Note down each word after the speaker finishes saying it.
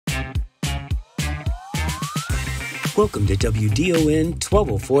Welcome to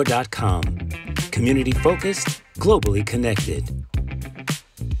WDON1204.com. Community focused, globally connected.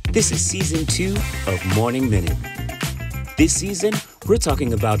 This is Season 2 of Morning Minute. This season, we're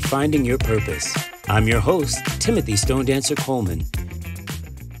talking about finding your purpose. I'm your host, Timothy StoneDancer Coleman.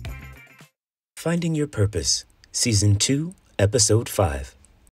 Finding Your Purpose, Season 2, Episode 5.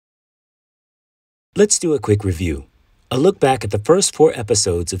 Let's do a quick review. A look back at the first 4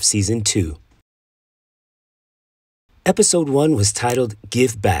 episodes of Season 2. Episode 1 was titled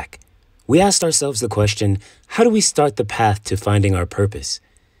Give Back. We asked ourselves the question, how do we start the path to finding our purpose?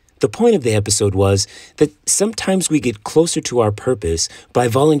 The point of the episode was that sometimes we get closer to our purpose by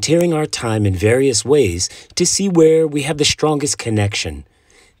volunteering our time in various ways to see where we have the strongest connection.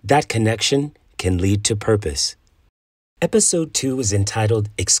 That connection can lead to purpose. Episode 2 was entitled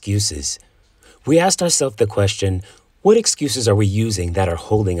Excuses. We asked ourselves the question, what excuses are we using that are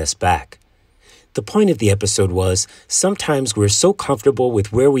holding us back? The point of the episode was, sometimes we're so comfortable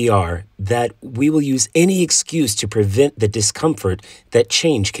with where we are that we will use any excuse to prevent the discomfort that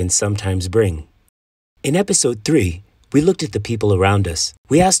change can sometimes bring. In episode 3, we looked at the people around us.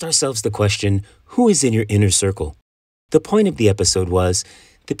 We asked ourselves the question, who is in your inner circle? The point of the episode was,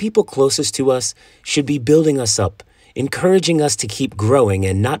 the people closest to us should be building us up, encouraging us to keep growing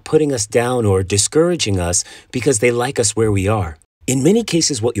and not putting us down or discouraging us because they like us where we are. In many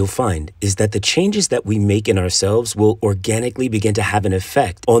cases, what you'll find is that the changes that we make in ourselves will organically begin to have an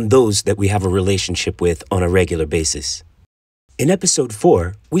effect on those that we have a relationship with on a regular basis. In episode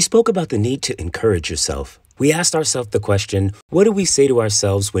 4, we spoke about the need to encourage yourself. We asked ourselves the question, what do we say to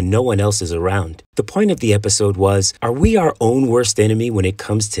ourselves when no one else is around? The point of the episode was, are we our own worst enemy when it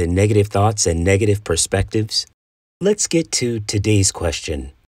comes to negative thoughts and negative perspectives? Let's get to today's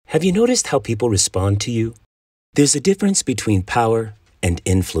question. Have you noticed how people respond to you? There's a difference between power and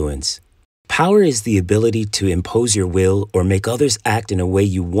influence. Power is the ability to impose your will or make others act in a way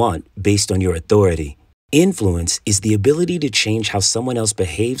you want based on your authority. Influence is the ability to change how someone else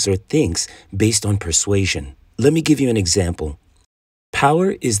behaves or thinks based on persuasion. Let me give you an example.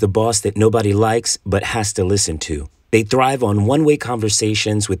 Power is the boss that nobody likes but has to listen to. They thrive on one-way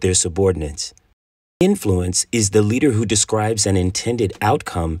conversations with their subordinates. Influence is the leader who describes an intended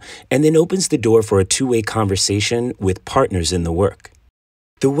outcome and then opens the door for a two-way conversation with partners in the work.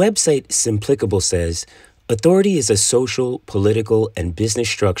 The website Simplicable says, authority is a social, political, and business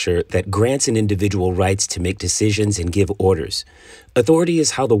structure that grants an individual rights to make decisions and give orders. Authority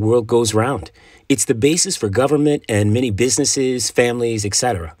is how the world goes round. It's the basis for government and many businesses, families,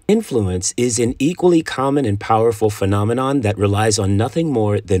 etc. Influence is an equally common and powerful phenomenon that relies on nothing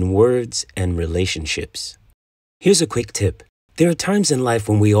more than words and relationships. Here's a quick tip. There are times in life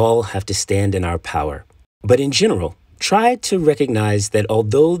when we all have to stand in our power. But in general, try to recognize that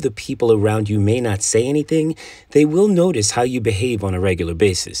although the people around you may not say anything, they will notice how you behave on a regular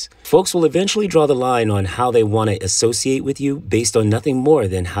basis. Folks will eventually draw the line on how they want to associate with you based on nothing more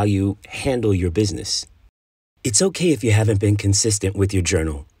than how you handle your business. It's okay if you haven't been consistent with your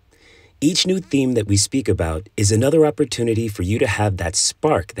journal. Each new theme that we speak about is another opportunity for you to have that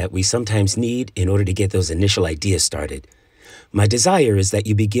spark that we sometimes need in order to get those initial ideas started. My desire is that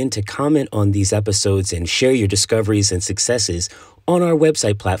you begin to comment on these episodes and share your discoveries and successes on our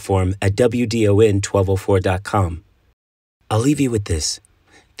website platform at WDON1204.com. I'll leave you with this.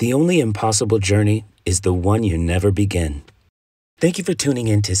 The only impossible journey is the one you never begin. Thank you for tuning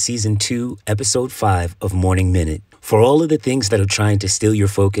in to Season 2, Episode 5 of Morning Minute. For all of the things that are trying to steal your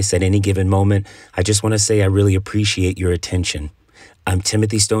focus at any given moment, I just want to say I really appreciate your attention. I'm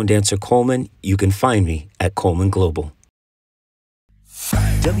Timothy StoneDancer Coleman. You can find me at Coleman Global.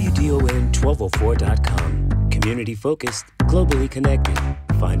 WDON1204.com. Community focused, globally connected.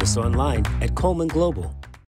 Find us online at Coleman Global.